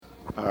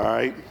All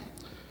right?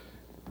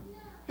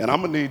 And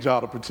I'm going to need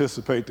y'all to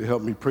participate to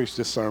help me preach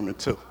this sermon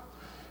too.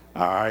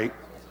 All right?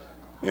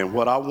 And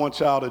what I want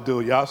y'all to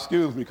do, y'all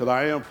excuse me because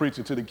I am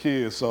preaching to the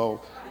kids,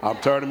 so I'm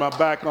turning my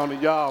back on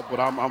y'all, but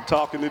I'm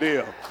talking to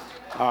them.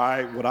 All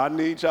right? What I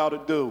need y'all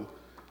to do,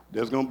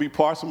 there's going to be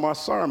parts of my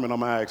sermon I'm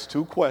going to ask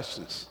 2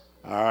 questions.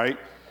 All right?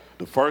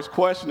 The first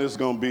question is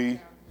going to be,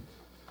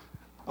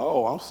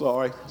 oh, I'm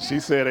sorry. She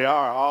said they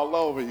are all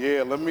over.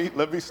 Yeah, let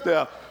me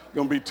step.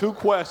 Going to be 2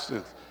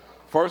 questions.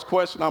 First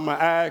question I'm going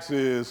to ask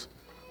is,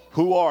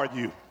 who are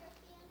you?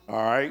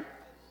 All right?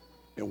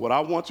 And what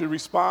I want you to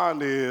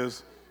respond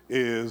is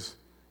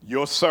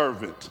your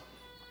servant.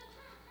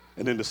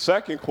 And then the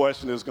second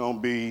question is going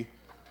to be,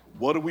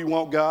 what do we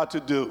want God to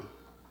do?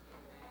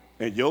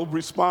 And your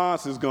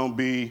response is going to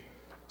be,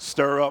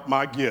 stir up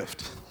my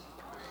gift.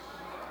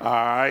 All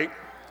right?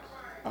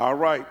 All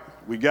right.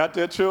 We got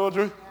that,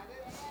 children?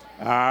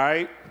 All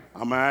right.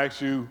 I'm going to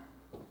ask you,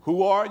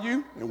 who are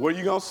you? And what are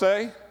you going to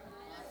say?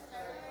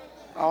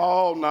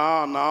 Oh,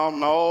 no.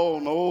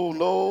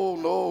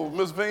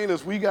 Miss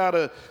Venus, we got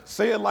to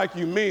say it like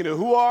you mean it.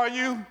 Who are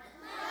you?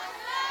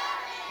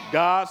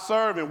 God's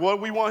servant. What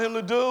do we want him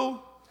to do?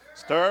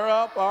 Stir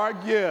up our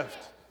gift.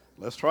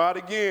 Let's try it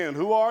again.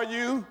 Who are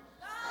you?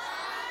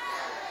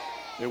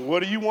 And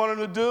what do you want him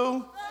to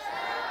do?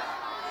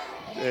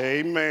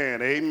 Amen.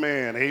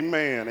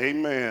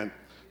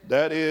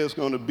 That is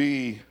going to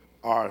be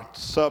our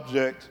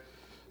subject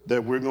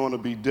that we're going to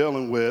be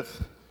dealing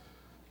with.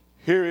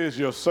 Here is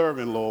your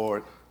servant,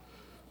 Lord.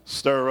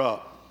 Stir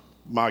up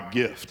my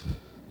gift.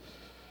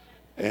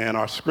 And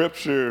our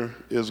scripture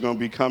is going to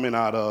be coming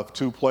out of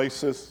 2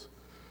 places.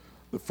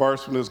 The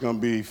first one is going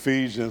to be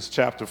Ephesians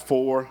chapter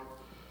 4,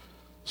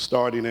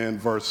 starting in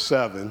verse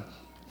 7.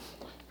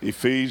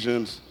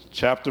 Ephesians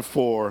chapter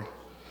 4,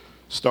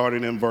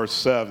 starting in verse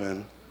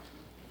 7.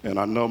 And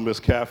I know Miss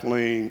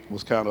Kathleen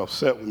was kind of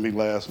upset with me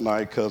last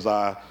night because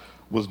I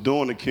was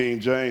doing the King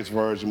James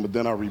Version, but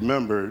then I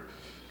remembered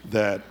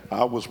that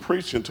I was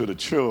preaching to the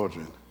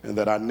children and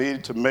that I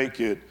needed to make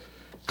it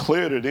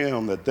clear to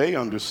them that they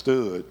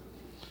understood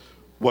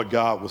what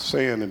God was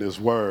saying in his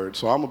word.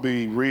 So I'm going to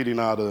be reading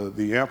out of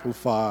the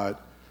Amplified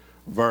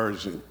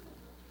Version.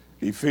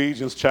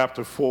 Ephesians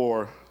chapter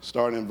 4,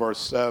 starting in verse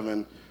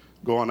 7,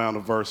 going down to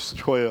verse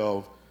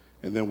 12,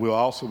 and then we'll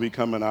also be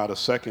coming out of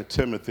 2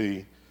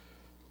 Timothy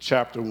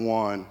chapter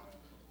 1,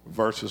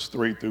 verses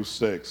 3 through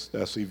 6.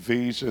 That's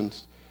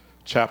Ephesians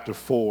chapter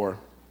 4,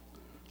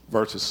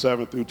 verses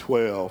 7 through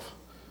 12,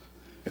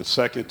 and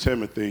 2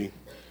 Timothy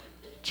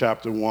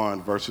chapter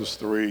 1, verses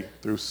 3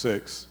 through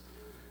 6.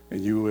 And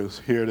you will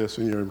hear this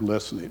when you're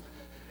listening.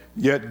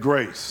 Yet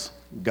grace,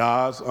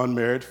 God's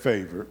unmerited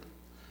favor,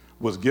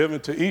 was given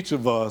to each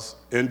of us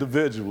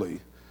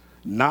individually,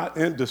 not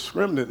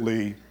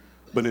indiscriminately,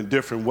 but in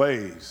different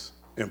ways,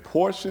 in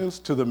portions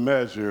to the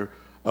measure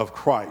of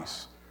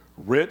Christ's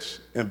rich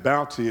and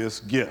bounteous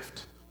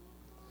gift.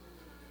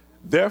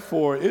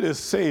 Therefore, it is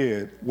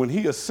said, when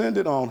he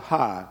ascended on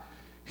high,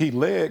 he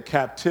led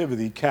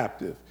captivity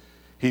captive.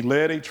 He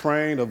led a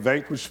train of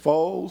vanquished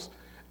foes,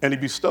 and he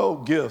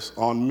bestowed gifts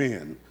on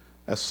men.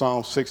 That's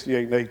Psalm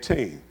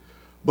 68:18.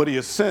 But he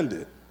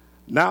ascended.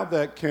 Now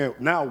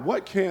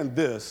what can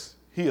this,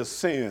 he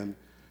ascend,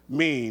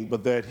 mean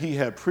but that he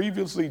had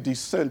previously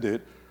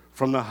descended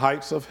from the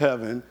heights of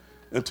heaven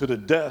into the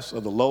depths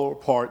of the lower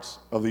parts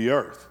of the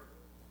earth?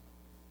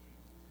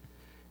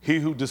 He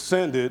who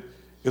descended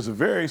is the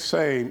very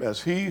same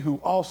as he who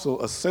also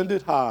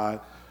ascended high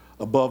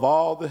above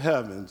all the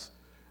heavens,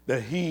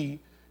 that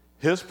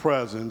his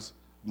presence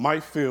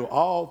might fill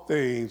all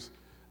things,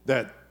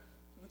 the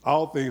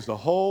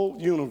whole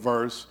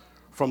universe,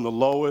 from the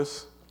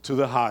lowest to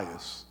the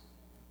highest.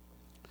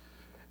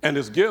 And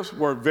his gifts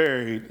were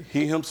varied.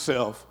 He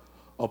himself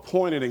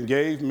appointed and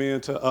gave men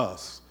to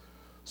us,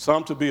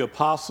 some to be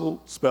apostles,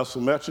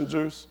 special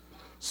messengers,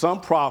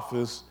 some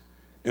prophets,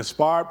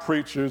 inspired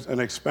preachers and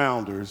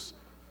expounders,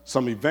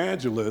 some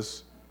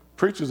evangelists,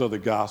 preachers of the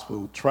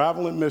gospel,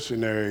 traveling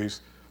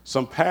missionaries,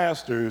 some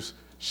pastors,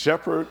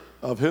 shepherd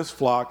of his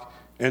flock,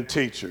 and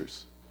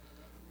teachers.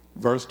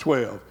 Verse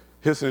 12,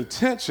 his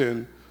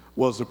intention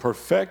was the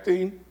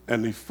perfecting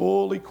and the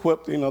full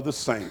equipping of the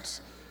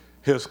saints,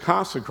 his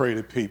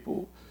consecrated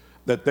people,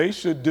 that they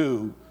should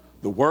do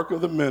the work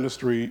of the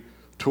ministry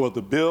toward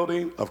the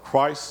building of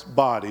Christ's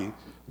body,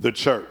 the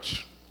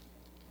church.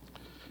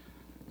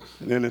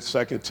 And then in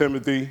 2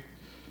 Timothy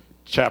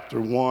chapter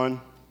 1,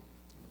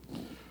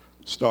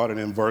 starting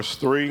in verse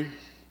 3,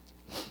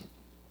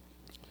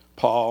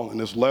 Paul, in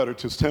his letter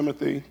to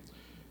Timothy,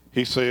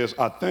 he says,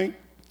 I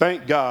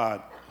thank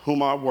God,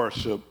 whom I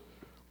worship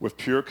with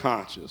pure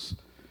conscience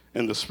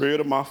in the spirit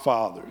of my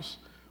fathers,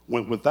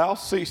 when without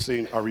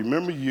ceasing I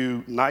remember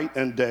you night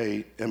and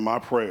day in my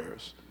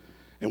prayers.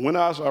 And when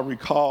as I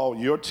recall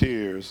your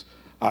tears,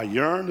 I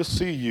yearn to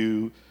see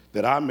you,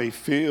 that I may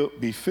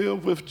be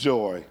filled with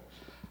joy.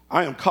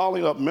 I am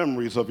calling up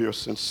memories of your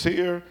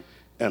sincere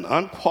and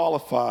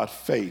unqualified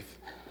faith,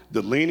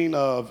 the leaning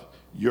of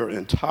your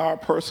entire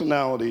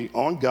personality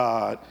on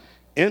God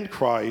in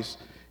Christ,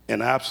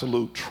 and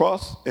absolute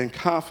trust and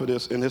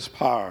confidence in his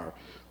power,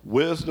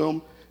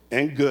 wisdom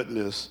and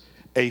goodness,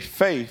 a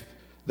faith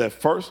that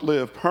first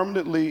lived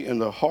permanently in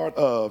the heart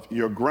of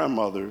your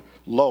grandmother,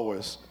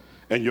 Lois,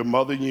 and your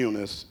mother,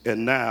 Eunice,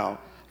 and now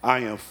I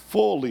am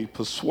fully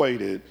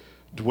persuaded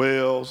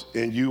dwells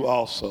in you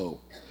also.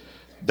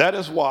 That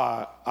is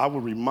why I will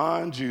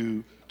remind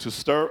you to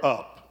stir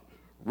up,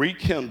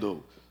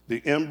 rekindle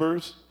the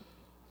embers,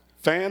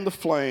 fan the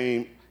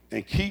flame,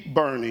 and keep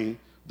burning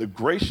the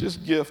gracious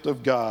gift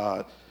of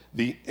God,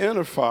 the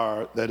inner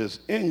fire that is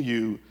in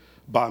you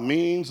by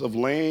means of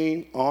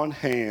laying on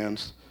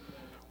hands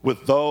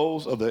with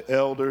those of the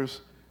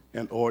elders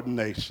and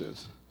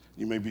ordinations.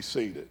 You may be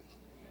seated.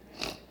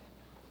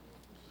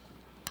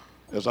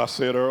 As I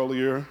said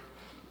earlier,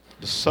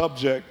 the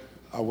subject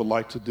I would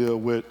like to deal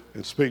with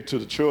and speak to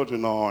the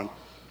children on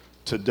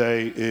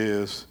today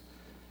is,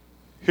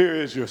 here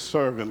is your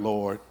servant,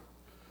 Lord,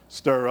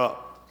 stir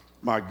up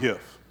my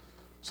gift.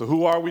 So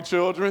who are we,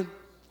 children?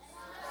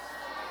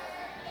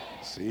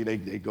 See, they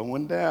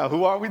going down.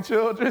 Who are we,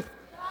 children?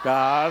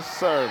 God's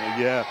servant,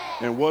 yeah.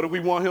 And what do we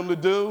want him to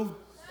do?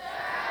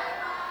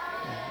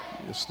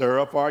 Stir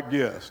up our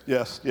gifts.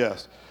 Yes,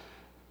 yes.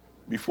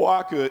 Before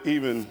I could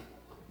even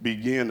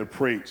begin to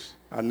preach,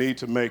 I need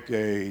to make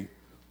a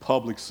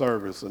public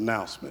service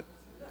announcement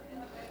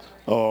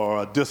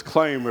or a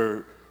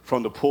disclaimer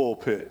from the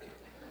pulpit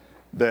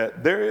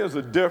that there is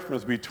a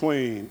difference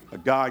between a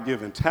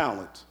God-given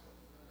talent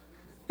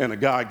and a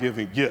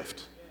God-given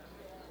gift.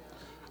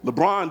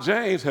 LeBron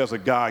James has a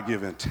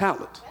God-given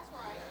talent.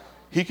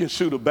 He can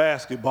shoot a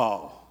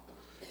basketball.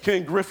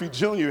 Ken Griffey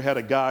Jr. had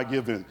a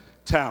God-given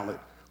talent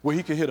where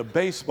he can hit a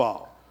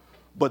baseball.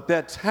 But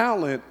that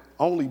talent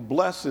only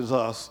blesses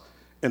us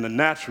in the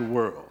natural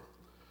world.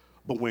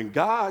 But when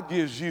God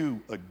gives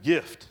you a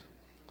gift,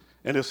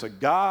 and it's a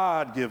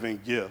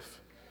God-given gift,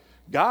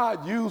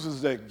 God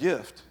uses that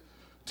gift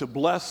to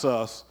bless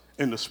us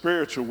in the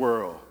spiritual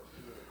world.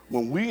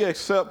 When we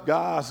accept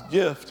God's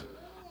gift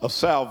of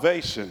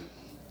salvation,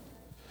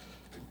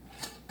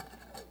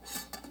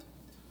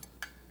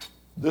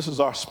 this is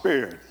our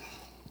spirit.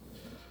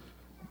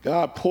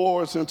 God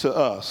pours into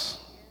us.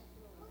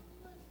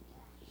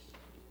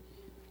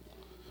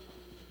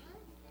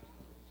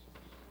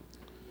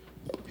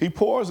 He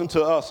pours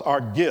into us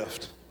our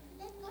gift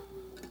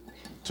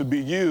to be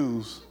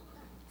used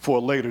for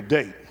a later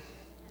date.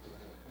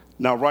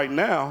 Now, right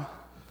now,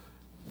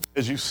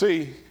 as you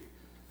see,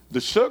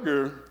 the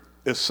sugar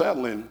is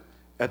settling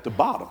at the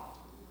bottom.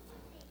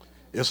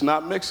 It's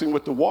not mixing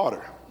with the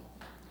water.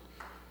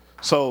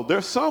 So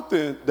there's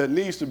something that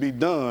needs to be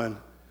done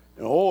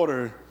in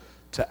order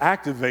to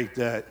activate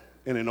that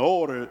and in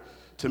order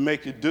to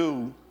make it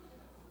do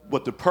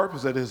what the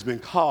purpose that it has been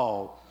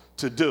called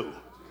to do.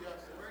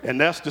 And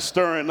that's the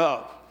stirring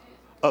up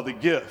of the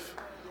gift.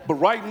 But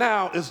right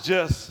now, it's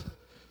just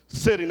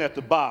sitting at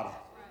the bottom.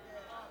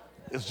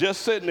 It's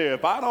just sitting there.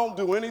 If I don't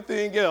do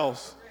anything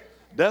else,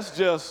 that's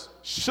just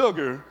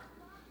sugar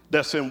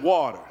that's in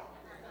water.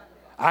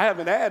 I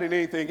haven't added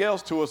anything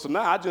else to it, so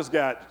now I just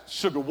got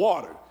sugar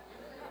water,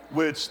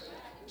 which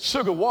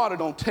sugar water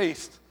don't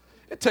taste.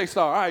 It tastes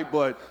all right,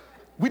 but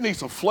we need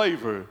some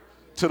flavor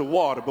to the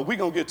water. But we're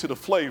going to get to the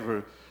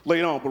flavor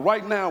later on. But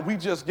right now, we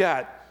just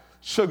got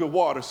sugar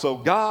water. So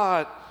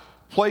God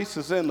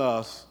places in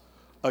us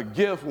a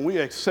gift when we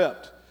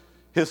accept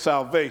his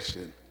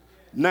salvation.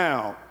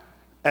 Now,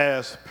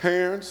 as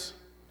parents,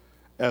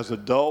 as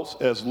adults,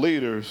 as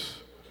leaders,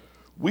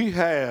 we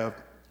have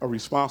a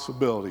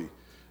responsibility.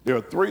 There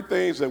are three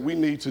things that we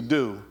need to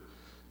do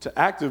to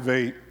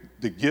activate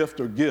the gift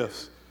or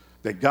gifts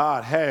that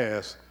God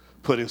has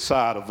put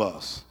inside of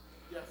us.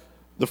 Yes.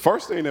 The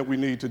first thing that we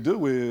need to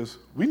do is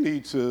we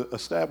need to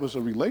establish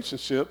a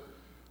relationship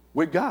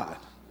with God.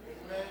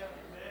 Amen.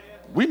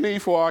 We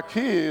need for our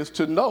kids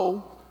to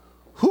know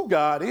who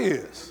God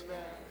is. Amen.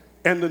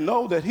 And to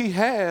know that he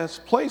has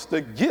placed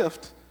a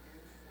gift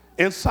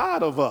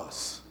inside of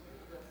us.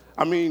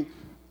 I mean,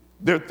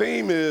 their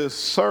theme is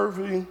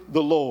serving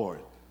the Lord.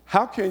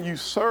 How can you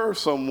serve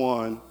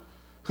someone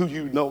who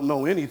you don't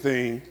know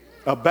anything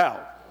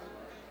about?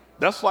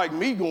 That's like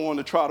me going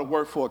to try to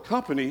work for a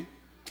company,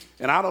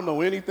 and I don't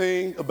know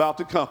anything about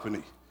the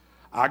company.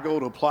 I go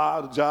to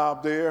apply the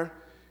job there,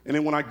 and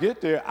then when I get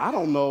there, I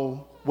don't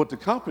know what the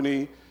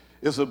company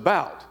is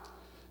about.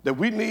 That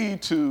we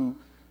need to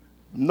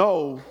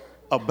know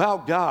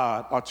about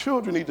God. Our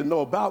children need to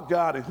know about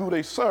God and who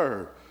they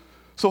serve.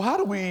 So how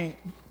do we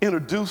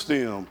introduce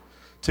them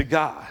to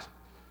God?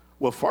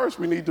 Well, first,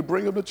 we need to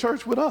bring them to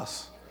church with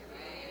us.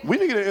 We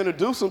need to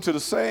introduce them to the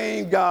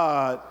same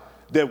God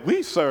that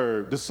we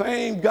serve, the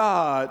same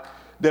God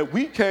that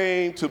we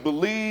came to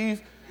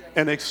believe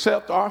and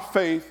accept our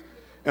faith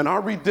and our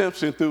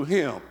redemption through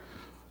him.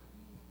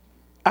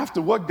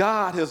 After what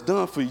God has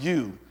done for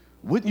you,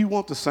 wouldn't you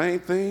want the same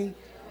thing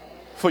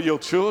for your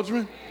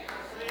children?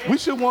 We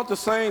should want the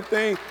same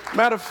thing.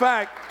 Matter of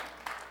fact,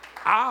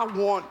 I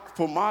want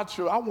for my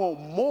children, I want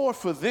more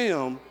for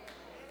them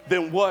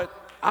than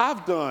what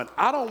I've done.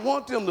 I don't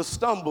want them to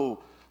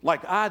stumble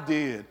like I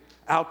did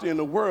out there in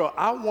the world.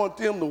 I want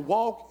them to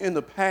walk in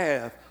the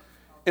path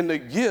and the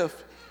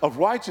gift of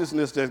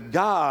righteousness that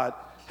God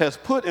has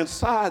put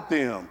inside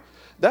them.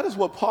 That is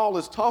what Paul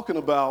is talking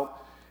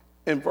about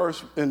in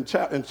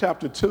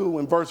chapter 2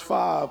 and verse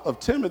 5 of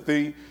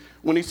Timothy,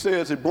 when he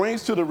says it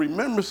brings to the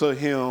remembrance of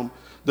him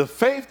the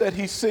faith that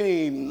he's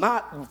seen,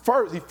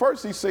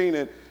 he's seen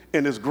it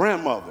in his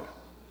grandmother.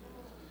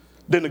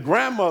 Then the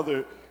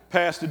grandmother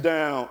passed it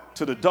down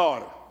to the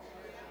daughter.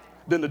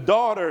 Then the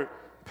daughter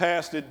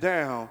passed it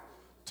down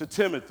to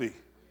Timothy.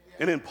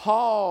 And then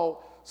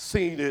Paul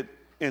seen it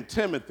in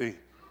Timothy.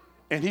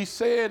 And he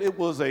said it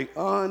was a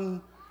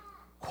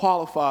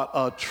unqualified,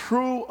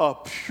 a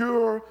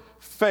pure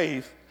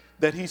faith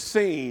that he's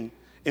seen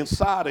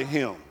inside of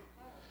him.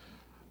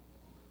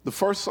 The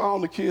first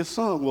song the kids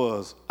sung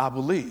was, I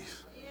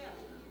Believe.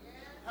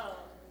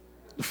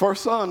 The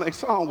first song they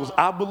sung was,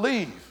 I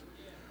Believe.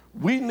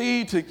 We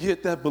need to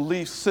get that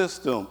belief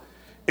system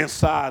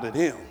inside of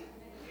them.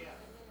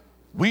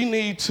 We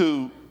need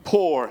to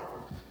pour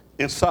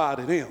inside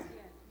of them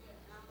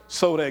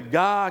so that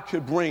God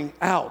could bring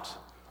out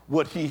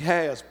what he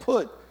has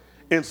put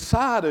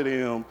inside of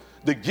them,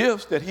 the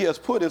gifts that he has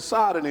put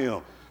inside of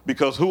them.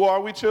 Because who are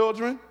we,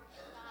 children?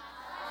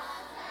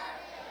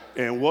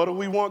 And what do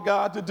we want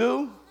God to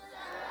do?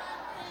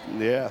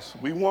 Yes,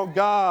 we want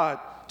God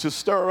to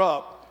stir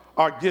up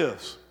our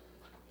gifts.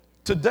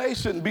 Today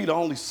shouldn't be the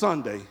only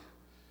Sunday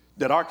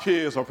that our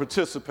kids are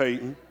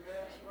participating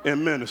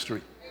in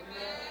ministry.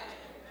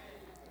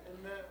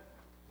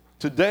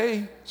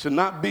 Today should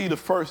not be the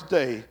first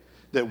day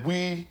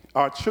that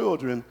our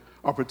children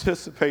are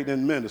participating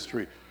in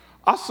ministry.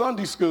 Our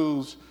Sunday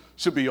schools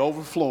should be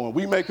overflowing.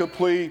 We make a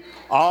plea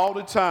all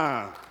the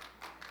time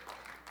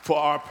for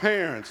our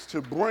parents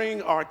to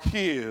bring our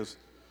kids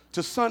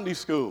to Sunday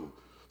school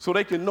so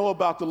they can know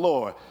about the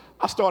Lord.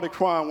 I started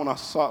crying when I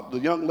saw the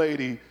young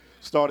lady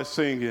started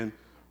singing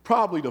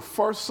probably the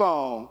first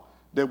song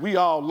that we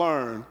all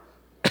learned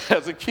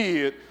as a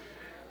kid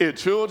in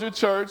children's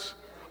church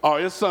or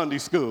in Sunday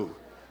school.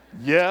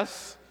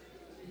 Yes,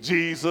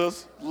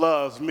 Jesus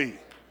loves me.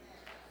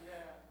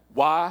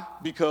 Why?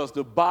 Because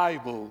the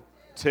Bible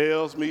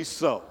tells me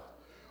so.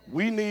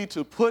 We need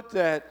to put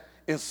that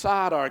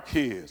inside our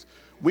kids.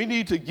 We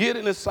need to get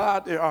it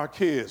inside our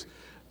kids.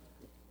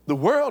 The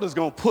world is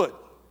going to put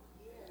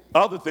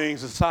other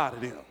things inside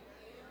of them.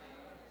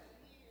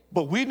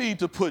 But we need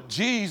to put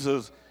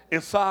Jesus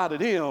inside of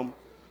them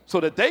so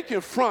that they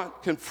can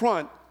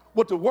confront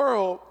what the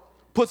world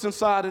puts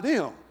inside of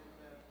them.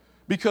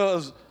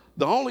 Because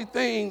the only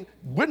thing,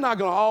 we're not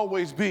going to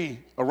always be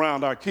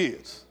around our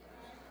kids.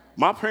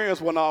 My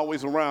parents weren't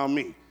always around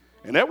me.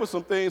 And there were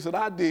some things that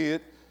I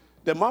did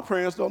that my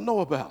parents don't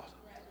know about.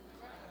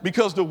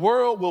 Because the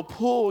world will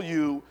pull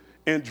you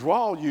and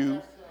draw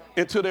you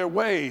into their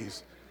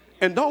ways.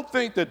 And don't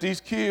think that these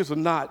kids are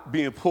not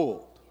being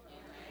pulled.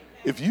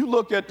 If you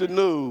look at the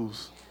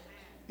news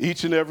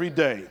each and every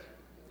day,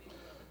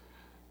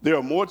 there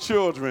are more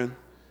children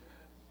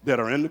that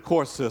are in the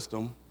court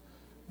system.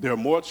 There are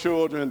more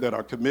children that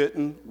are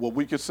committing what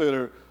we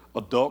consider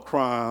adult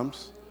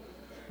crimes.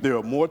 There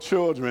are more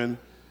children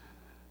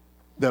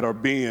that are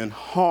being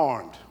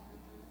harmed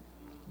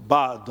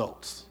by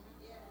adults,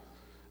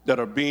 that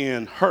are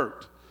being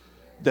hurt,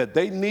 that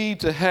they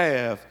need to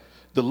have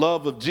the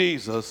love of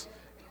Jesus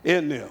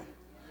in them.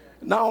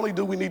 Not only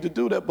do we need to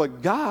do that,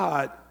 but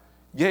God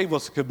gave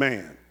us a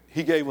command.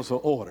 He gave us an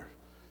order.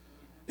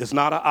 It's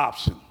not an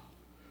option.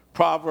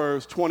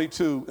 Proverbs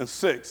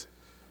 22:6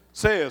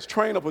 says,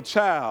 train up a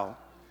child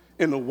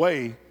in the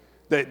way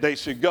that they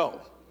should go.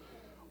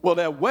 Well,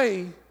 that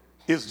way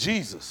is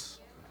Jesus.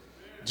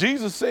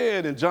 Jesus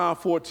said in John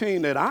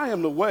 14 that I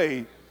am the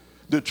way,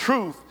 the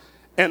truth,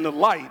 and the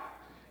light,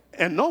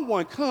 and no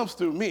one comes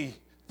through me,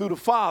 through the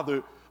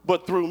Father,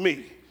 but through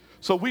me.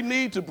 So we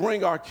need to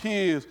bring our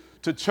kids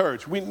to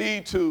church. We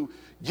need to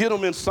get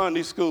them in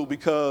Sunday school,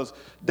 because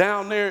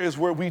down there is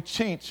where we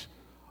teach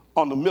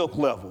on the milk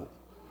level,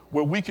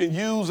 where we can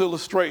use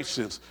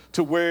illustrations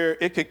to where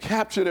it can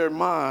capture their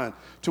mind,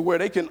 to where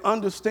they can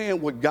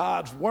understand what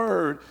God's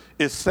word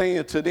is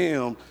saying to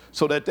them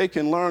so that they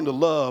can learn the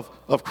love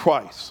of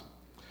Christ.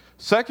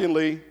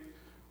 Secondly,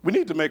 we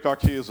need to make our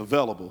kids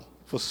available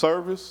for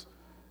service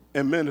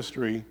and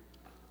ministry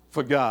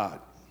for God.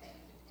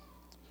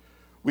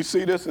 We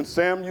see this in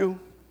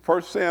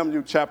 1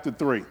 Samuel chapter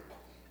 3.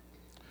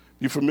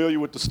 You familiar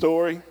with the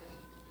story?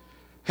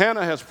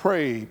 Hannah has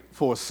prayed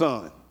for a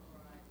son,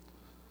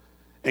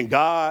 and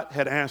God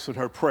had answered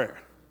her prayer.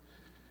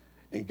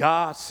 And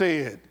God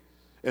said,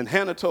 and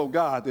Hannah told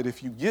God that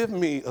if you give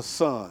me a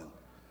son,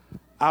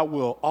 I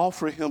will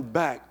offer him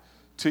back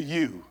to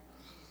you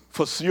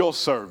for your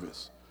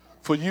service,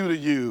 for you to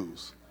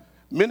use.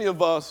 Many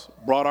of us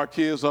brought our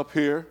kids up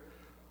here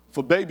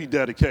for baby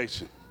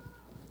dedication.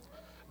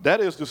 That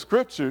is the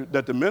scripture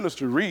that the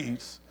minister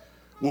reads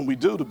when we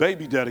do the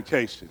baby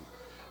dedication.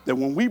 That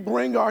when we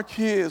bring our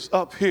kids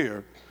up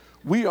here,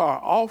 we are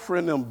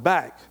offering them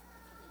back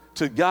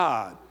to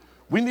God.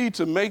 We need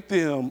to make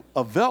them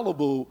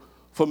available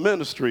for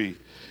ministry.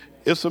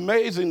 It's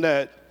amazing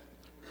that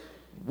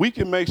we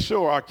can make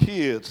sure our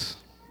kids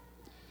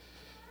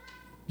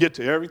get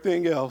to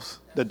everything else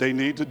that they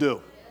need to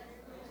do.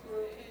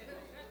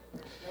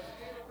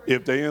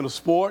 If they're in a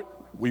sport,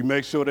 we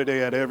make sure that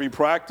they're at every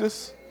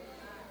practice.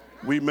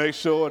 We make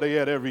sure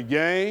they're at every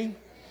game.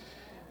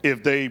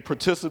 If they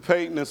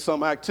participating in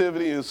some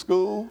activity in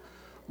school,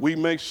 we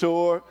make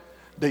sure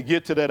they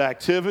get to that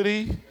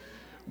activity.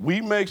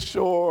 We make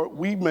sure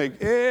we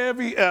make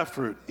every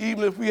effort,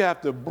 even if we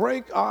have to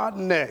break our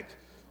neck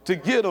to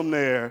get them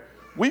there,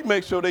 we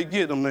make sure they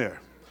get them there.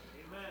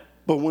 Amen.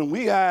 But when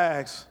we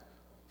ask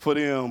for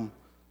them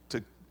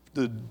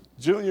the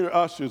junior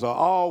ushers are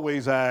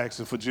always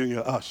asking for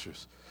junior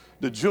ushers.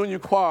 The junior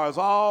choir is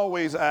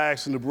always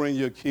asking to bring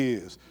your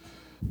kids.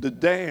 The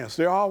dance,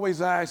 they're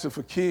always asking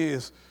for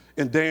kids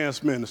in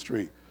dance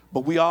ministry,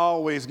 but we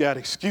always got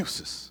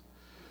excuses.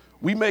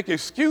 We make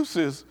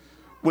excuses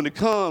when it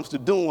comes to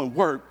doing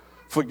work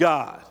for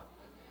God.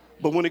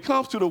 But when it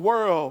comes to the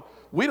world,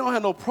 we don't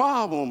have no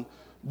problem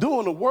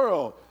doing the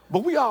world,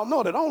 but we all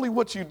know that only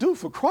what you do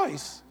for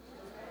Christ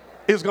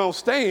is going to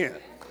stand.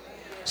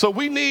 So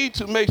we need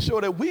to make sure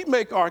that we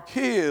make our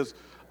kids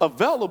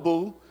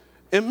available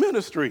in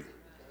ministry.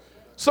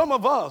 Some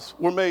of us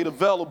were made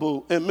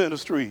available in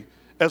ministry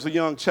as a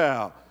young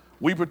child.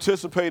 We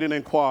participated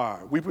in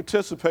choir. We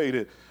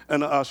participated in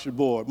the usher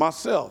board.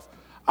 Myself,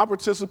 I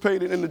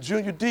participated in the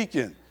junior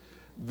deacon.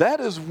 That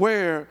is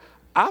where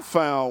I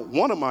found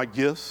one of my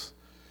gifts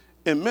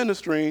in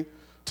ministering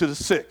to the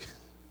sick.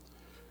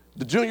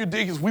 The junior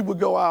deacons, we would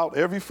go out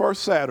every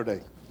first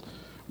Saturday.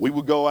 We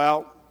would go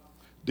out,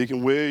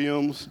 Deacon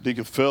Williams,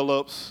 Deacon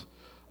Phillips,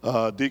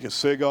 Deacon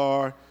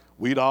Cigar.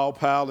 We'd all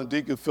pile in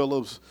Deacon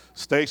Phillips'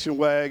 station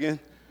wagon,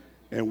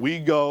 and we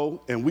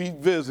go and we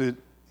visit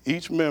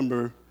each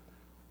member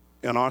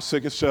in our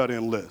sick and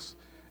shut-in list.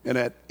 And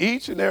at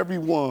each and every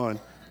one,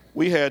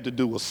 we had to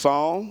do a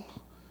song,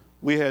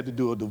 we had to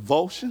do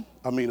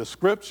a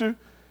scripture,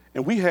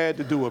 and we had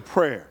to do a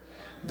prayer.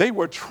 They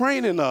were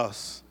training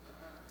us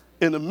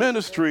in the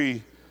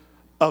ministry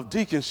of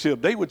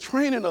deaconship. They were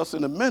training us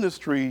in the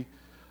ministry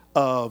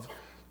of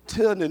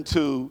tending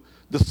to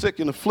the sick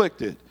and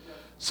afflicted.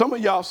 Some of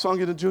y'all sung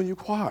in the junior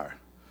choir.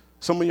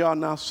 Some of y'all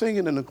now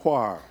singing in the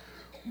choir.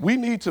 We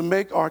need to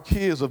make our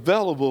kids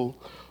available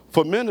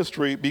for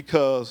ministry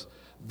because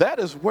that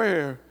is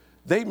where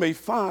they may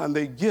find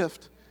their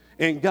gift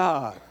in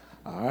God.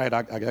 All right,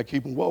 I got to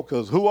keep them woke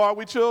because who are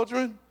we,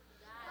 children?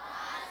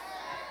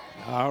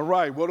 God. All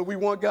right, what do we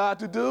want God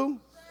to do?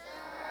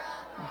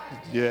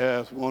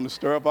 Yes, we want to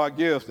stir up our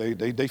gifts.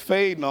 They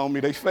fading on me.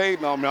 They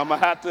fading on me. I'm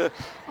gonna have to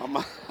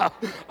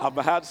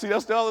see.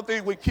 That's the other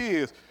thing with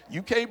kids.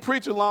 You can't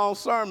preach a long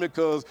sermon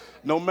because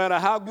no matter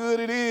how good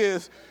it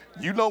is,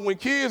 you know when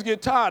kids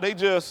get tired,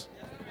 that's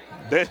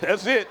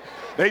it.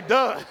 They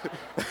done.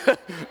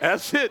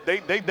 That's it.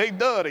 They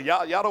done. And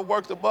y'all don't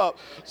work them up.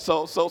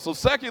 So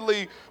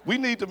secondly, we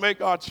need to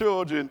make our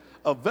children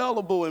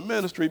available in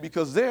ministry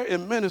because there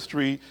in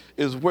ministry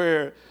is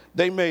where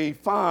they may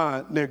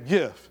find their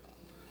gift.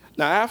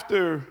 Now,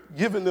 after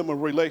giving them a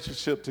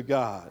relationship to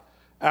God,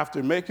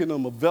 after making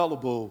them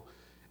available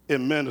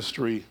in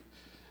ministry,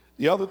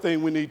 the other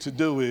thing we need to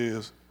do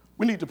is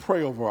we need to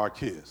pray over our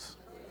kids.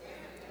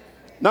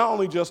 Not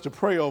only just to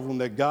pray over them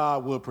that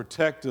God will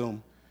protect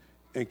them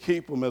and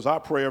keep them, as I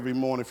pray every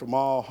morning, from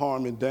all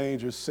harm and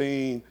danger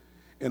seen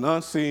and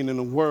unseen in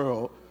the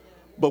world,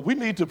 but we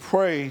need to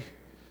pray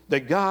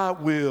that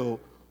God will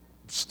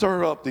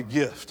stir up the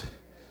gift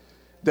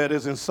that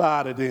is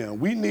inside of them.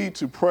 We need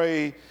to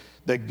pray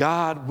that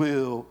God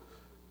will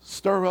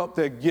stir up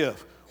that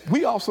gift.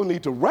 We also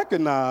need to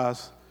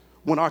recognize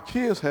when our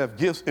kids have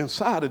gifts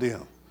inside of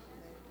them.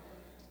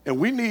 And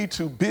we need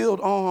to build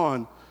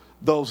on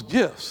those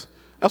gifts.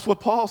 That's what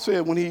Paul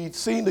said when he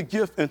seen the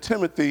gift in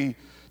Timothy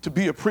to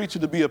be a preacher,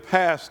 to be a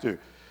pastor.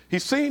 He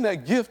seen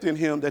that gift in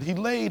him, that he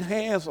laid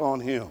hands on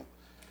him,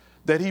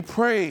 that he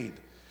prayed,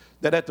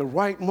 that at the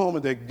right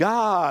moment that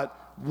God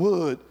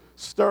would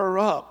stir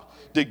up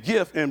the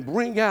gift and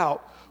bring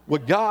out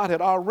what God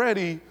had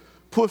already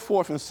put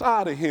forth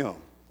inside of him.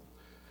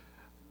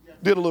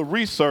 Did a little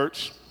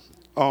research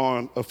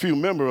on a few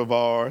members of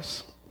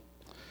ours,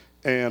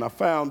 and I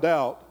found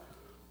out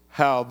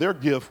how their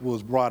gift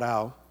was brought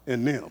out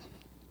in them.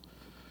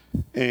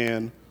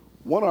 And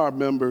one of our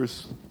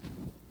members,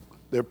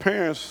 their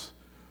parents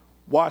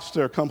watched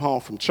her come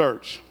home from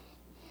church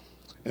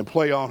and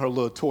play on her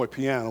little toy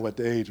piano at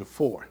the age of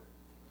 4.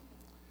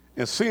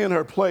 And seeing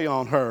her play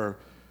on her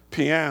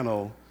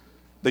piano,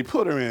 they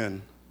put her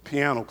in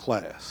piano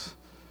class.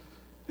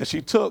 And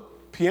she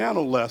took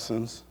piano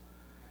lessons,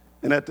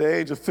 and at the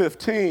age of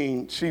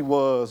 15, she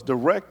was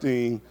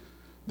directing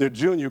their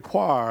junior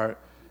choir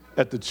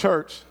at the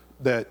church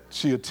that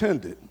she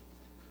attended.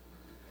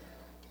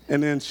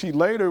 And then she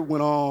later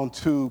went on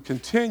to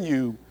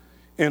continue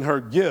in her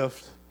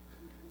gift,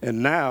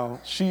 and now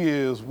she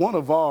is one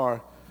of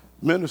our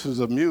ministers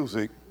of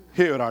music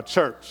here at our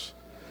church.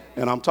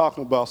 And I'm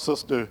talking about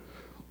Sister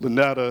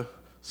Lynetta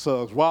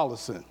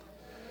Suggs-Wallison.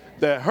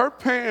 That her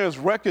parents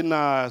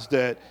recognized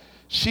that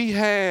she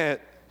had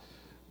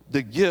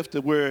the gift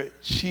of where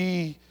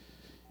she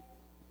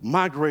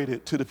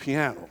migrated to the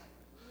piano,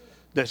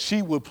 that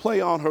she would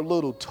play on her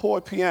little toy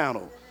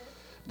piano,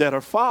 that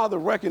her father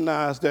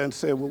recognized that and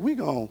said, well, we're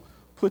going to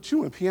put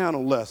you in piano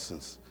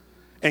lessons,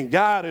 and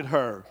guided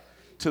her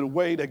to the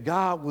way that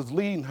God was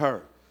leading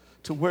her,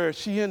 to where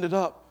she ended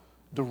up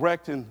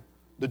directing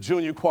the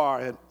junior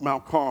choir at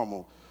Mount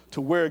Carmel,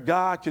 to where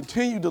God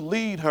continued to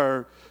lead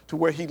her, to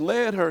where he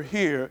led her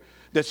here,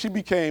 that she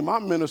became my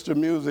minister of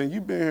music. And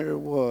you've been here,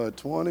 what,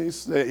 20?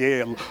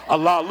 Yeah, a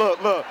lot,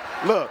 look,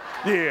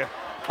 yeah,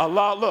 a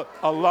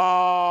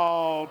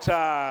long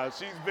time.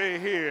 She's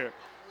been here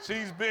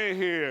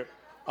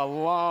a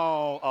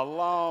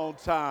long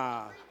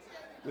time.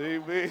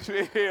 She's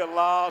been here a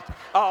long time.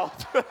 Oh.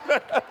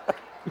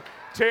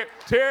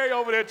 Terry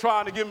over there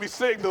trying to give me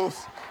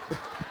signals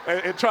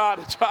and try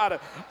to,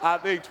 I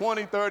think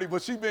 20, 30,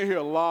 but she's been here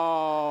a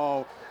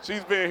long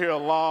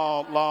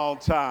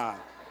time.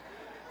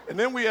 And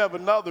then we have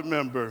another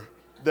member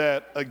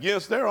that,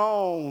 against their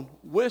own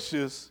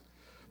wishes,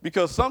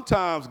 because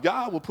sometimes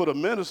God will put a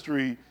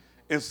ministry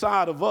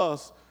inside of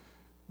us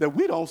that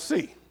we don't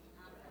see.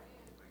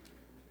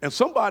 And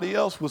somebody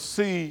else will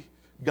see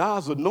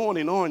God's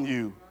anointing on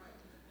you,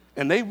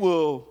 and they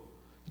will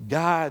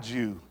guide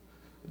you,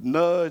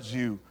 nudge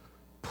you,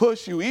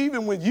 push you,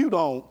 even when you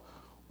don't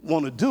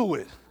want to do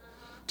it,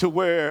 to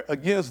where,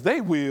 against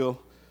their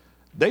will,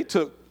 they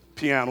took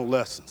piano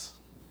lessons.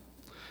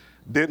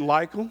 Didn't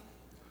like them,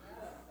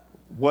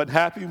 wasn't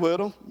happy with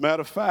them.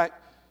 Matter of fact,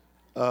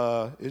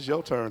 it's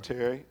your turn,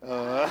 Terry.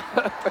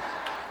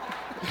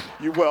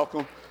 You're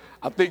welcome.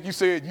 I think you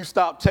said you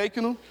stopped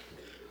taking them,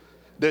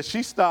 that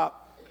she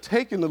stopped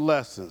taking the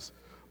lessons,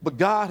 but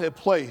God had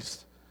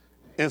placed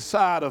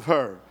inside of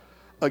her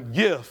a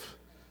gift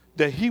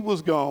that he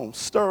was going to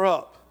stir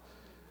up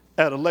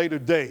at a later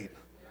date.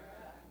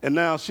 And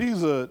now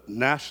she's a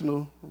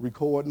national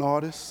recording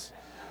artist,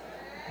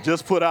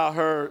 just put out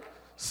her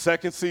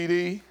second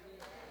CD,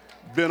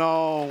 been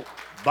on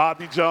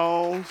Bobby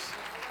Jones.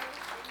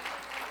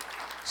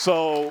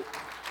 So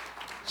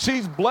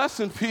she's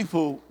blessing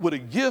people with a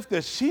gift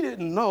that she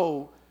didn't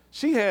know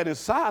she had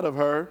inside of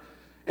her,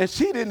 and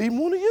she didn't even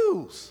want to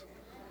use.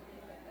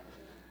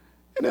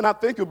 And then I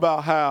think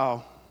about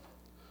how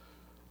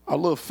our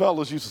little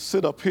fellas used to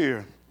sit up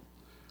here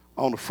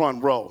on the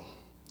front row,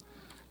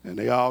 and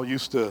they all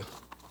used to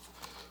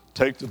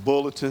take the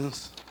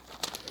bulletins,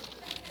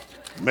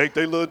 make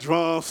their little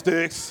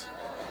drumsticks.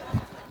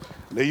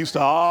 They used to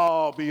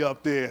all be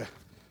up there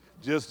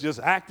just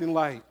acting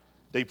like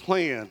they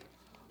playing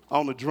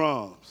on the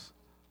drums.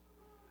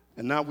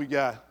 And now we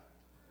got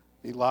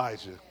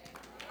Elijah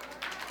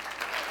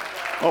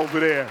over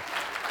there.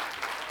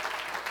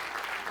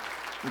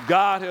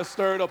 God has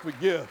stirred up a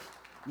gift,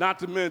 not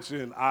to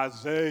mention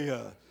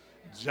Isaiah,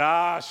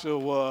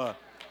 Joshua.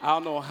 I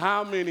don't know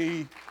how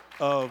many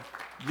of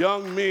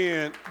young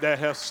men that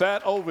have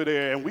sat over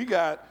there, and we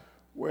got,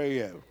 where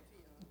he at?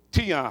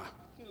 Tion,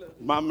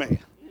 my man.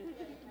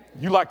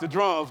 You like the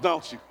drums,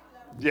 don't you?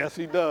 Yes,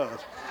 he does.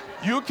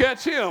 You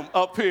catch him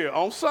up here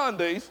on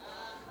Sundays,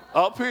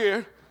 up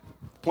here,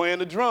 playing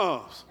the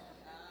drums.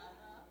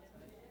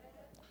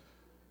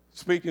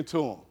 Speaking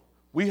to him.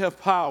 We have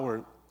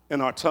power in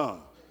our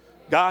tongue.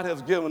 God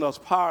has given us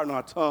power in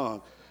our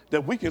tongue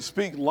that we can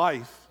speak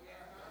life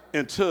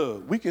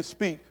into, we can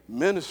speak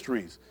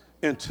ministries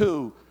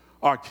into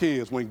our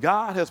kids. When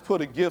God has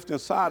put a gift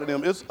inside of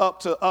them, it's up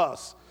to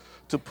us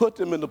to put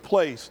them in the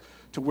place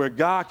to where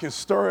God can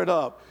stir it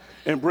up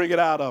and bring it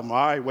out of them.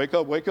 All right, wake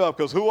up,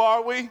 because who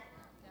are we?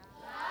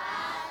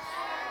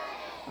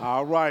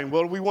 All right, and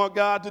what do we want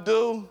God to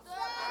do?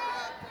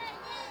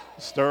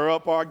 Stir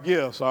up our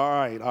gifts. All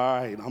right.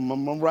 I'm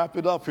going to wrap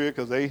it up here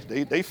because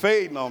they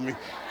fading on me.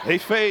 They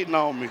fading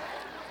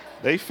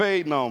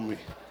on me.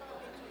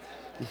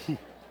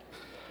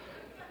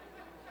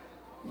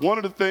 One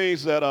of the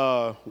things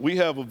that we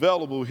have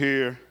available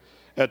here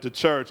at the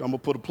church, I'm going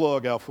to put a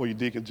plug out for you,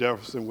 Deacon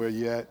Jefferson, where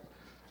you at.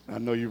 I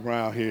know you're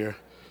around here.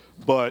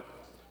 But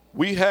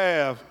we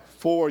have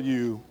for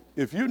you,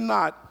 if you're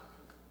not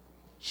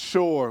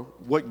sure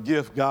what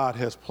gift God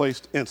has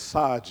placed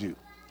inside you,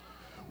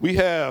 we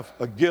have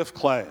a gift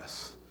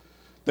class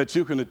that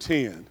you can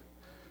attend.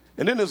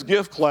 And in this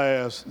gift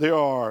class, there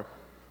are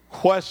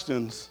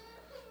questions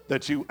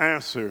that you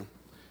answer.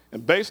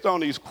 And based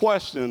on these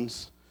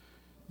questions,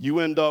 you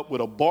end up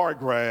with a bar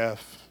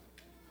graph.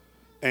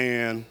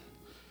 And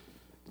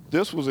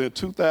this was in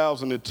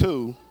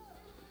 2002.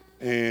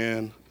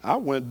 And I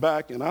went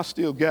back and I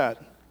still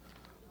got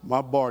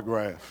my bar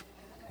graph.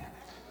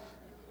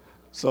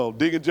 So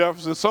Deacon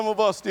Jefferson, some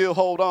of us still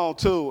hold on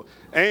to,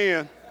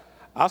 and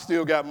I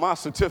still got my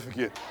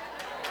certificate.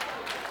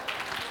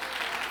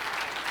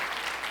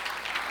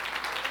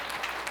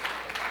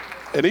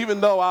 And even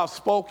though I've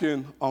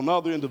spoken on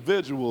other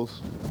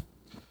individuals,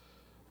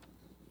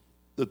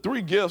 the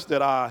three gifts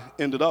that I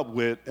ended up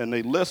with, and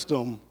they list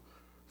them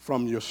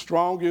from your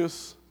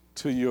strongest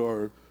to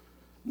your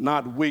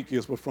not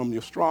weakest, but from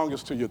your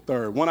strongest to your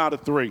third, 1 out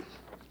of 3.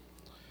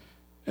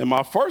 And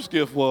my first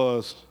gift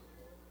was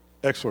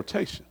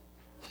exhortation.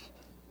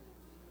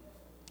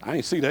 I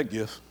ain't see that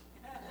gift.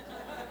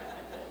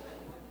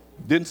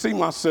 Didn't see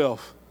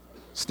myself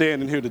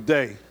standing here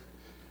today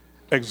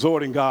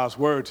exhorting God's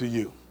word to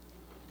you.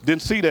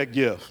 Didn't see that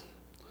gift.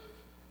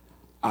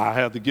 I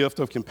have the gift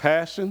of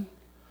compassion.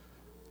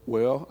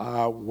 Well,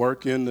 I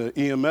work in the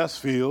EMS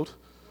field,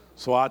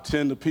 so I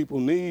tend to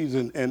people's needs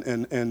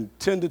and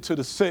tended to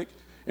the sick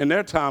in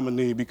their time of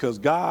need, because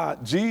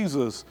God,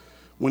 Jesus,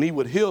 when he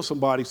would heal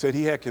somebody, said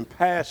he had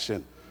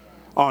compassion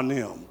on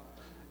them,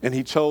 and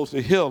he chose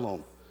to heal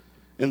them.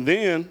 And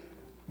then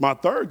my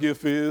third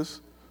gift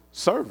is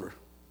server.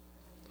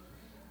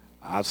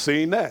 I've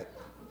seen that.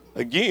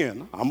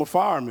 Again, I'm a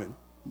fireman.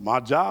 My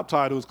job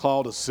title is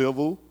called a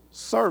civil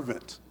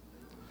servant.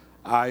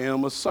 I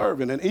am a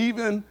servant. And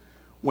even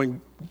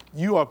when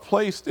you are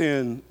placed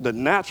in the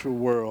natural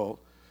world,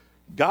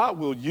 God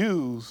will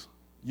use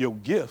your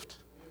gift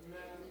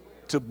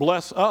to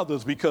bless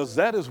others, because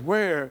that is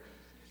where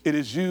it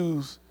is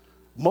used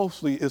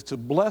mostly, is to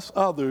bless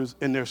others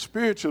in their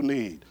spiritual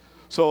need.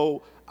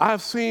 So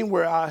I've seen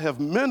where I have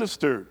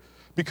ministered,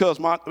 because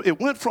it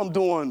went from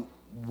doing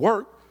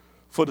work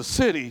for the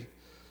city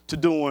to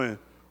doing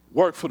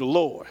work for the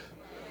Lord,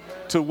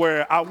 to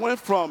where I went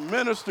from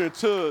ministering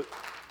to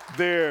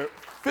their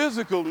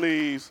physical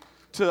needs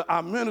to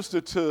I minister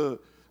to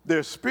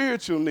their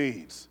spiritual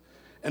needs.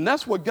 And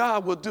that's what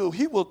God will do.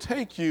 He will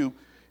take you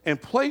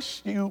and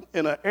place you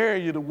in an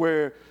area to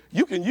where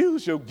you can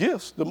use your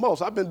gifts the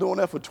most. I've been doing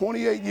that for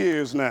 28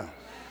 years now.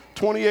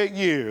 28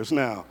 years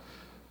now.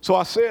 So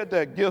I said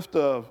that gift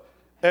of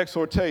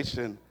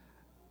exhortation,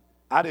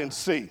 I didn't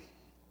see.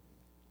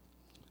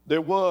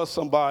 There was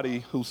somebody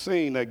who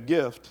seen that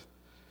gift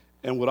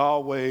and would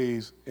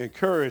always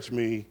encourage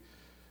me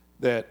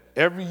that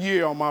every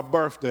year on my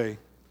birthday,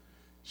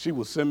 she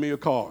would send me a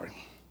card.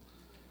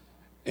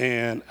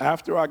 And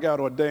after I got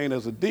ordained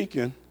as a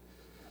deacon,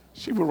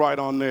 she would write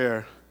on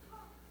there,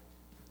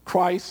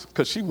 Christ,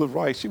 because she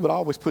would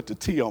always put the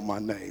T on my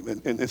name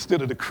and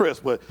instead of the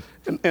Chris.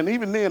 And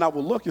even then I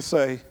would look and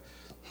say,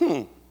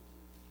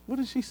 what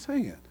is she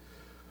saying?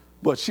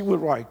 But she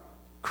would write,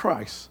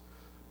 Christ,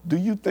 do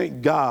you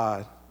think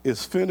God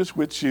is finished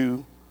with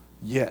you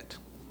yet?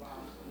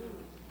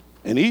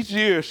 And each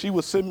year she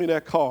would send me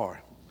that card.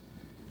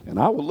 And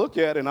I would look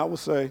at it and I would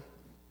say,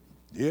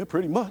 yeah,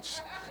 pretty much.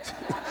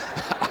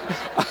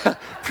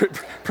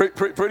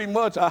 Pretty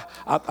much.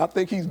 I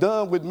think he's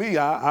done with me.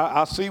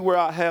 I see where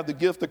I have the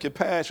gift of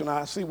compassion.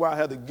 I see where I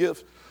have the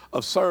gift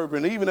of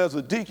serving. Even as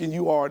a deacon,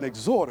 you are an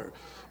exhorter.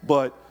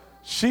 But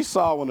she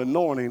saw an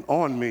anointing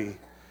on me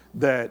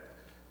that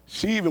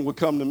she even would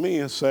come to me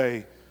and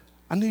say,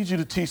 I need you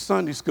to teach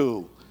Sunday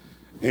school.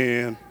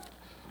 And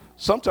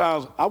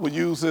sometimes I would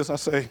use this. I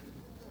say,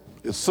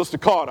 it's Sister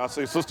Carter. I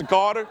say, Sister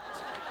Carter,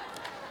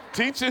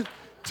 teaching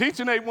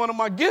ain't one of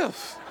my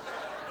gifts.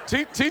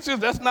 Teachers,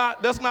 that's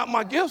not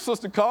my gift,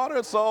 Sister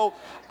Carter. So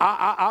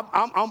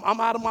I'm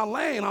out of my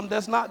lane.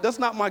 That's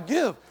not my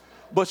gift.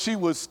 But she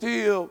would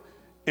still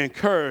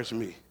encourage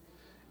me.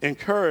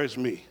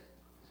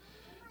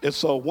 And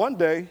so one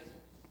day,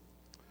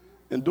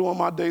 in doing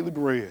my daily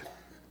bread,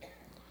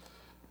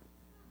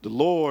 the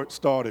Lord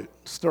started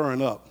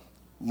stirring up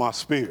my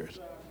spirit.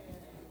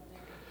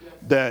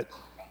 That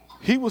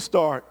he would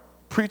start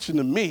preaching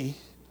to me,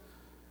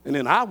 and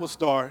then I would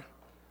start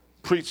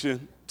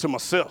preaching to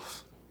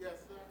myself.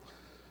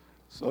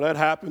 So that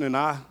happened, and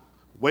I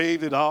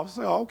waved it off.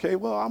 Said, okay,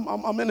 well,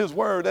 I'm in his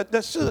word.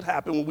 That should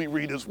happen when we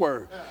read his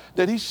word.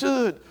 That he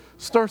should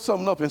stir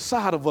something up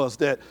inside of us.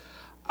 That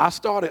I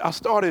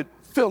started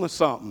feeling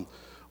something.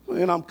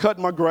 And I'm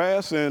cutting my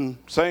grass, and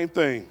same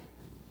thing.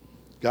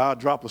 God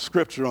dropped a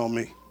scripture on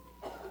me.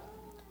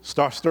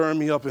 Start stirring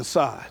me up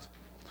inside.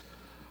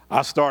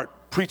 I start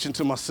preaching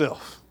to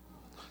myself.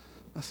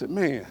 I said,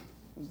 man,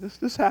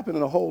 this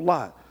happening a whole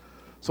lot.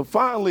 So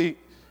finally,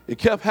 it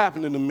kept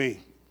happening to me.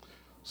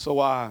 So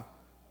I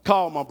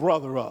called my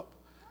brother up,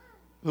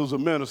 who's a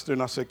minister,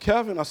 and I said,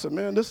 Kevin, I said,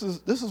 man, this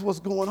is what's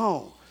going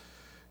on.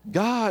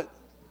 God,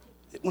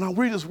 when I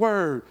read his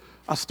word,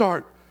 I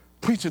start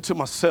preaching to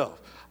myself.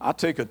 I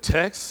take a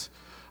text,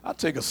 I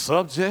take a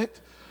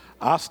subject,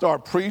 I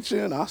start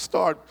preaching,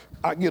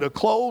 I get a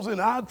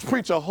closing, I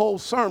preach a whole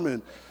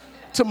sermon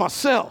to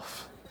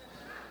myself.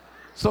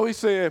 So he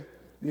said,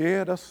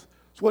 yeah, that's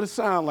what it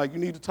sounds like. You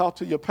need to talk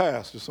to your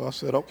pastor. So I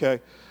said, okay,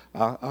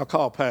 I'll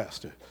call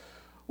pastor.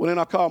 Well, then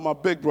I called my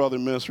big brother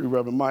in ministry,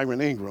 Reverend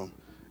Myron Ingram.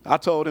 I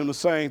told him the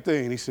same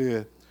thing. He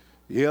said,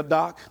 yeah,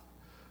 Doc,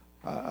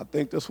 I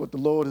think that's what the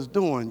Lord is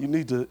doing. You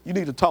need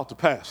to talk to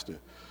pastor.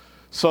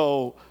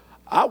 So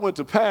I went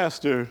to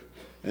pastor,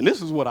 and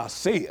this is what I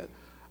said.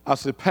 I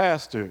said,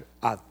 Pastor,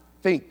 I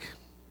think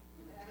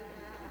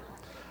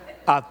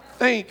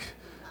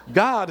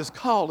God is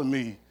calling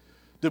me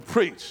to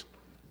preach.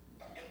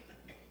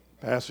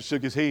 Pastor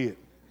shook his head.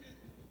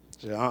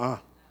 He said,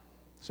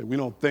 He said, we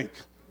don't think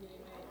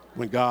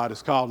when God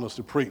is calling us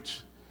to preach.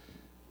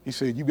 He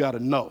said, you got to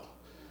know.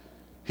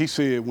 He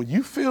said, when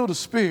you feel the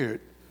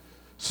Spirit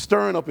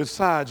stirring up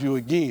inside you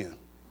again,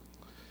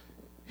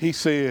 he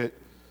said,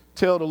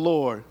 tell the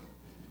Lord,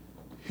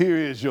 here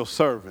is your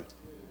servant.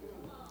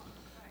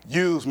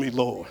 Use me,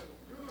 Lord.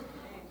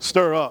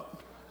 Stir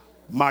up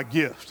my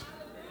gift.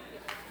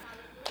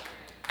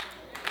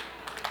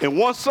 And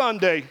one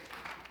Sunday,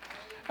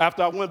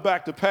 after I went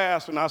back to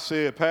pastor, and I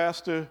said,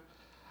 Pastor,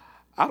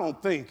 I don't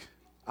think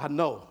I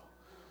know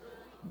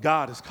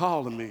God is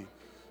calling me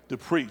to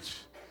preach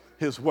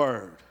his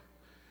word.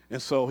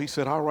 And so he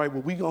said, all right,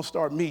 well, we're going to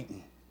start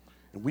meeting,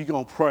 and we're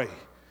going to pray.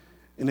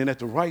 And then at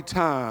the right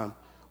time,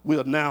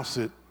 we'll announce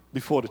it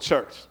before the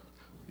church.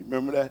 You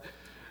remember that?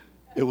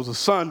 It was a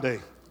Sunday.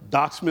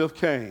 Doc Smith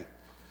came,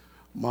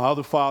 my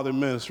other father in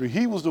ministry.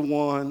 He was the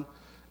one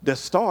that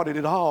started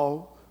it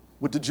all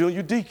with the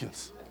junior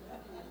deacons.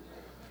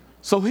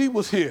 So he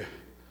was here.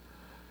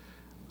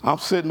 I'm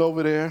sitting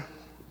over there.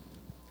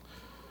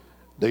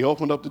 They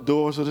opened up the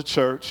doors of the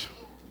church.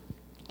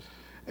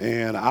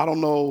 And I don't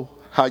know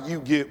how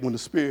you get when the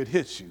Spirit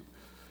hits you,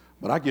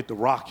 but I get to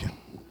rocking.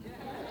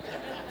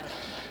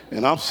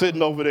 And I'm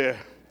sitting over there.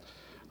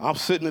 I'm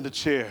sitting in the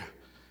chair,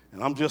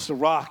 and I'm just a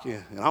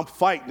rocking, and I'm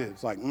fighting it.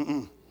 It's like,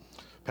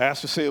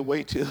 Pastor said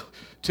wait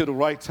till the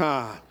right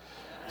time.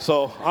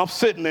 So I'm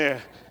sitting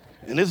there,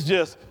 and it's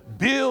just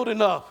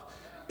building up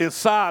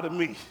inside of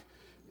me.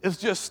 It's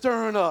just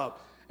stirring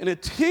up, and the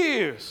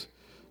tears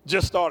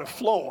just started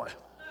flowing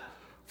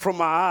from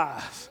my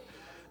eyes.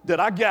 That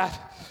I got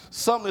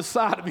something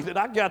inside of me that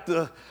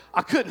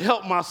I couldn't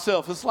help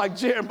myself. It's like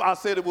Jeremiah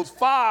said, it was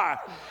fire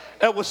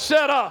that was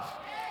shut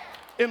up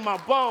in my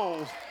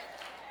bones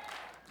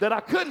that I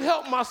couldn't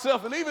help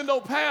myself. And even though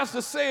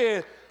Pastor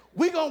said,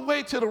 we're going to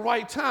wait till the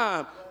right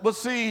time, but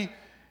see,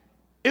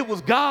 it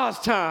was God's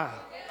time.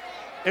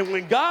 And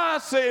when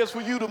God says for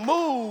you to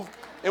move,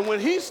 and when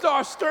he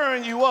starts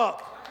stirring you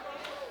up,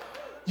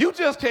 you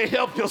just can't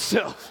help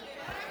yourself.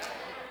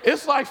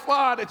 It's like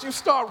fire that you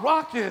start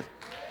rocking,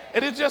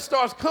 and it just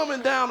starts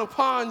coming down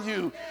upon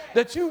you,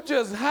 that you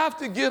just have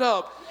to get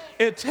up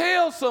and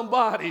tell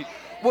somebody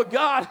what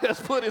God has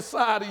put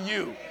inside of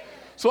you.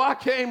 So I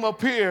came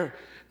up here,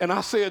 and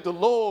I said, the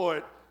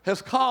Lord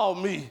has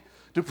called me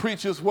to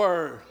preach his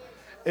word.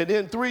 And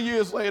then 3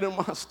 years later in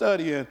my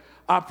studying,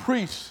 I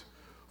preached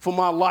for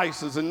my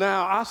license. And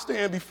now I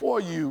stand before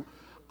you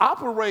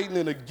operating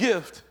in a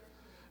gift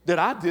that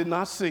I did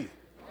not see.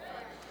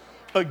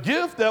 A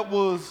gift that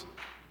was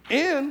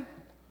in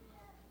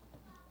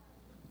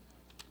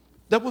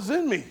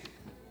me.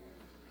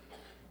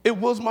 It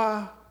was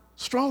my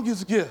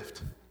strongest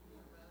gift.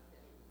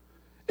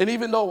 And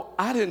even though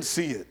I didn't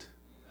see it,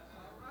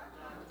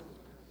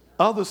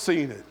 others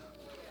seen it.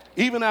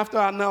 Even after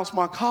I announced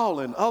my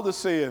calling, others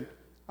said,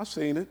 I've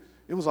seen it.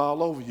 It was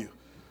all over you.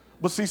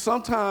 But see,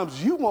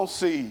 sometimes you won't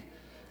see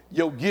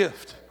your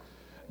gift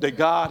that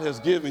God has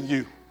given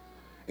you.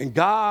 And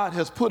God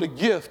has put a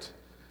gift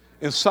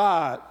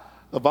inside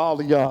of all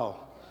of y'all.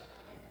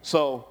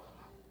 So,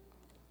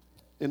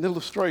 an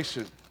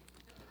illustration,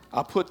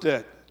 I put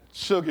that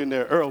sugar in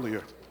there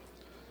earlier.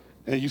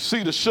 And you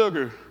see the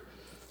sugar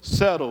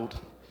settled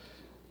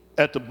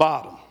at the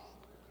bottom.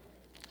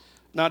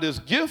 Now, this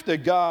gift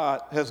that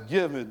God has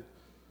given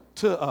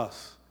to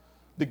us,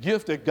 the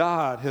gift that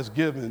God has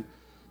given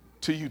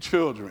to you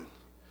children,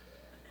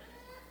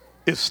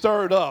 is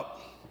stirred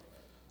up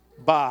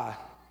by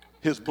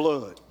his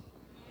blood.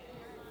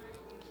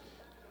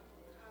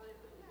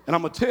 And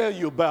I'm going to tell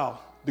you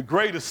about the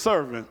greatest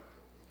servant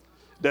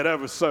that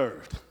ever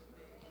served.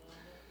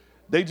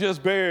 They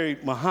just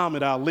buried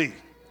Muhammad Ali.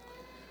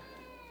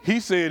 He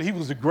said he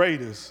was the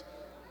greatest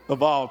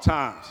of all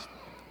times.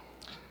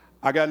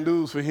 I got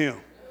news for him.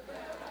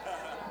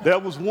 There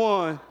was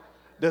one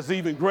that's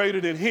even greater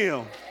than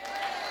him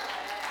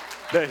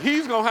that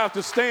he's going to have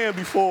to stand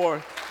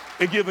before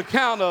and give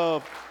account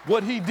of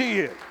what he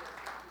did.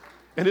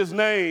 And his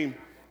name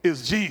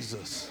is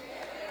Jesus.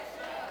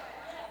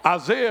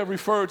 Isaiah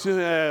referred to him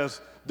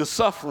as the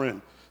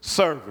suffering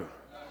servant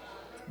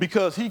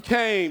because he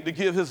came to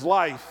give his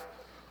life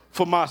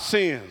for my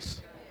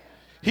sins.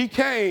 He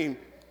came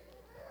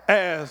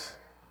as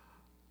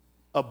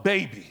a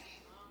baby.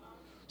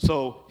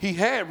 So he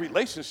had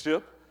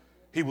relationship.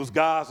 He was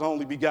God's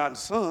only begotten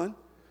son.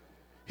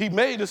 He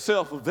made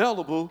himself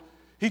available.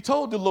 He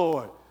told the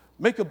Lord,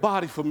 make a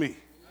body for me.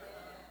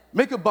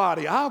 Make a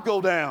body. I'll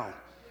go down.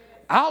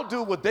 I'll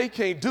do what they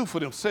can't do for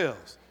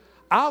themselves.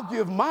 I'll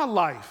give my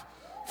life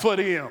for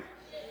them,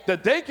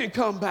 that they can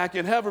come back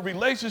and have a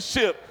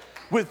relationship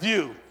with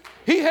you.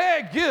 He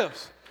had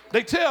gifts.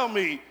 They tell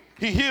me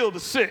he healed the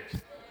sick.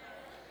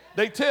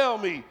 They tell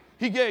me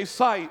he gave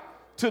sight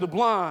to the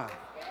blind.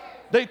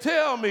 They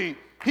tell me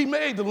he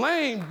made the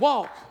lame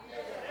walk.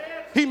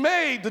 He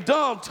made the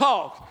dumb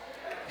talk.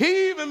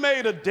 He even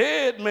made a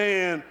dead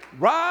man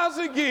rise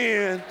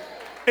again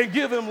and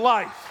give him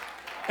life.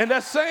 And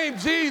that same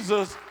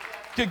Jesus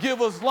can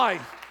give us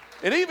life.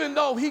 And even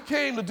though he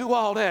came to do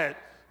all that,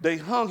 they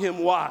hung him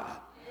wide.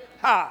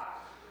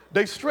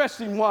 They stretched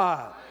him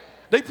wide.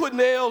 They put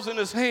nails in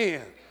his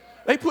hand.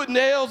 They put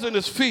nails in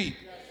his feet.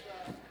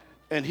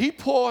 And he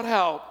poured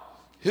out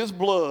his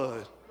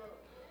blood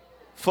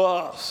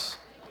for us.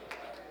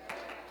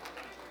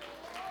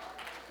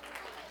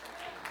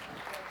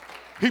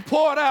 He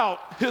poured out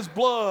his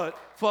blood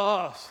for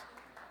us.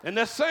 And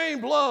that same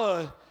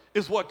blood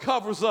is what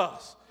covers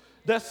us.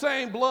 That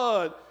same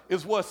blood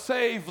is what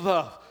saves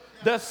us.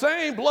 That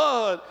same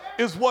blood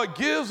is what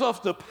gives us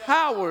the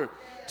power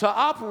to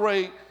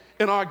operate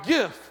in our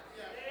gift.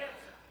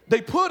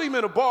 They put him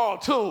in a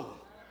borrowed tomb.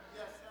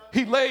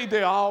 He laid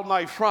there all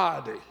night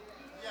Friday.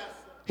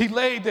 He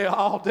laid there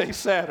all day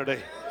Saturday.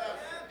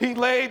 He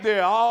laid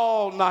there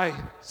all night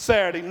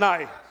Saturday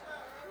night.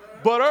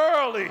 But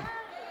early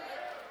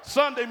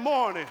Sunday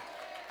morning,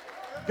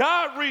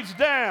 God reached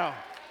down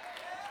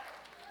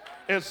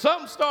and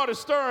something started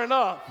stirring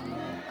up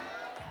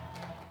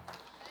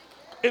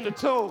in the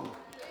tomb.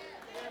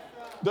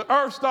 The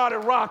earth started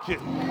rocking.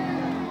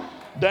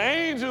 The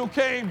angel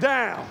came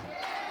down.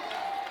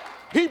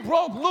 He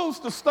broke loose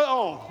the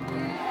stone.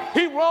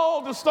 He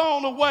rolled the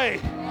stone away.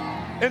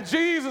 And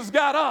Jesus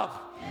got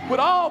up with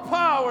all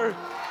power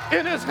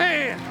in his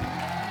hand.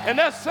 And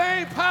that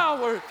same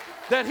power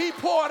that he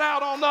poured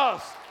out on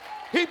us,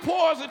 he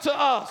pours it to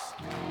us.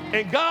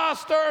 And God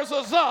stirs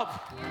us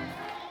up.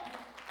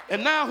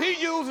 And now he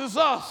uses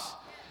us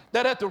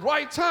that at the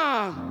right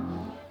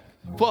time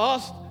for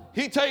us,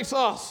 he takes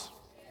us.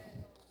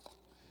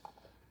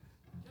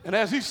 And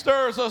as he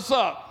stirs us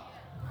up,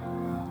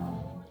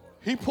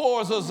 he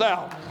pours us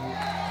out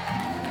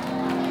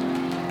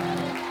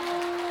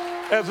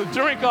as a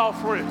drink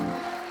offering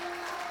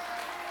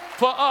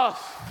for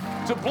us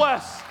to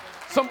bless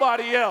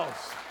somebody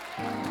else.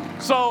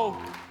 So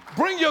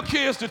bring your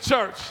kids to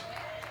church.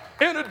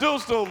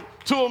 Introduce them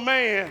to a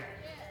man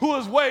who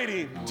is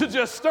waiting to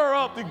just stir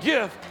up the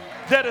gift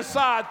that is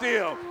inside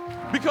them.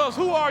 Because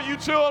who are you,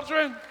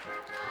 children?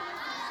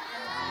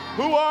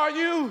 Who are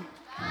you?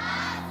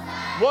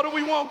 What do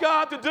we want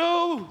God to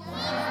do?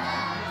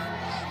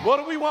 What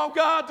do we want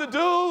God to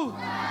do?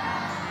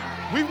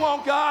 We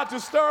want God to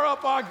stir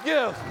up our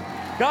gifts.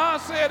 God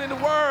said in the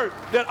word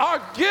that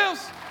our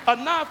gifts are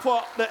not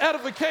for the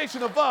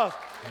edification of us.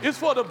 It's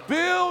for the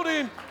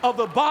building of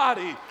the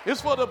body.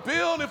 It's for the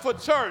building for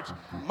church.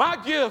 My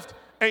gift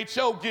ain't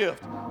your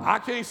gift. I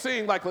can't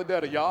sing like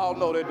Lynetta. Y'all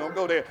know that. Don't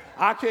go there.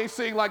 I can't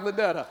sing like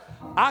Lynetta.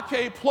 I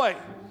can't play.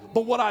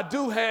 But what I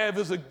do have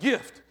is a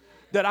gift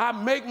that I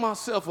make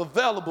myself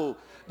available,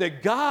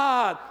 that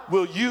God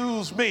will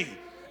use me.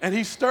 And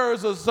he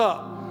stirs us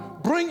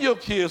up. Bring your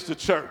kids to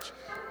church.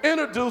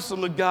 Introduce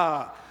them to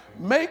God.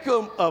 Make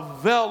them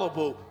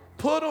available.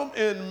 Put them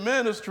in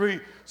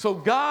ministry so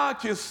God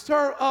can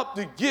stir up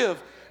the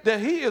gift that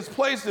he has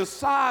placed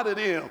inside of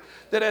them,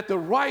 that at the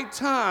right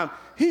time,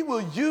 he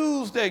will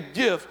use that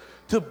gift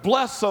to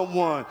bless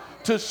someone,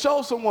 to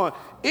show someone.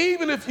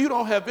 Even if you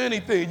don't have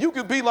anything, you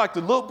could be like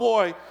the little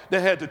boy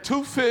that had the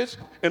 2 fish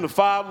and the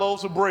 5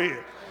 loaves of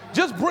bread.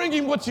 Just bring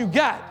him what you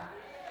got.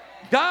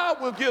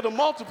 God will give the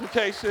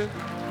multiplication.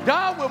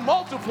 God will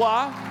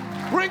multiply.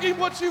 Bring him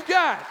what you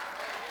got.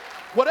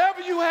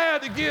 Whatever you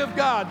had to give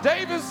God.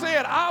 David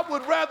said, I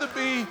would rather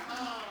be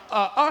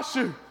an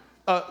usher,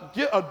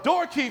 a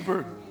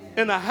doorkeeper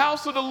in the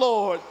house of the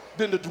Lord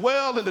than to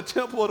dwell in the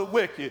temple of the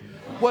wicked.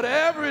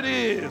 Whatever it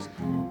is,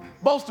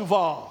 most of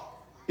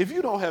all, if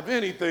you don't have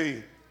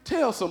anything,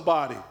 tell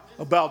somebody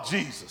about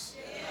Jesus.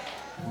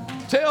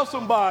 Tell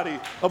somebody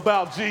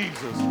about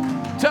Jesus.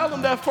 Tell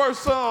them that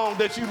first song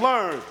that you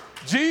learned.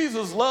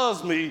 Jesus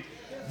loves me,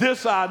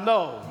 this I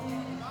know.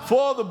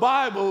 For the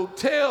Bible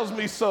tells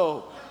me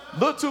so.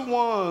 Little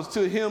ones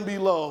to him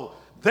below.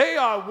 They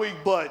are weak,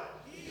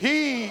 but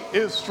he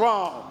is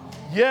strong.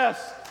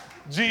 Yes,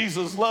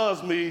 Jesus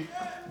loves me.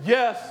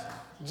 Yes,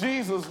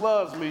 Jesus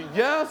loves me.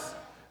 Yes,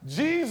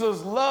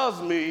 Jesus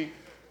loves me,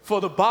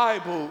 for the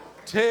Bible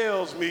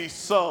tells me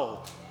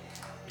so.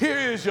 Here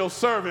is your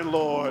servant,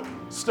 Lord.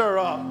 Stir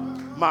up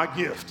my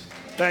gift.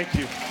 Thank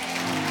you.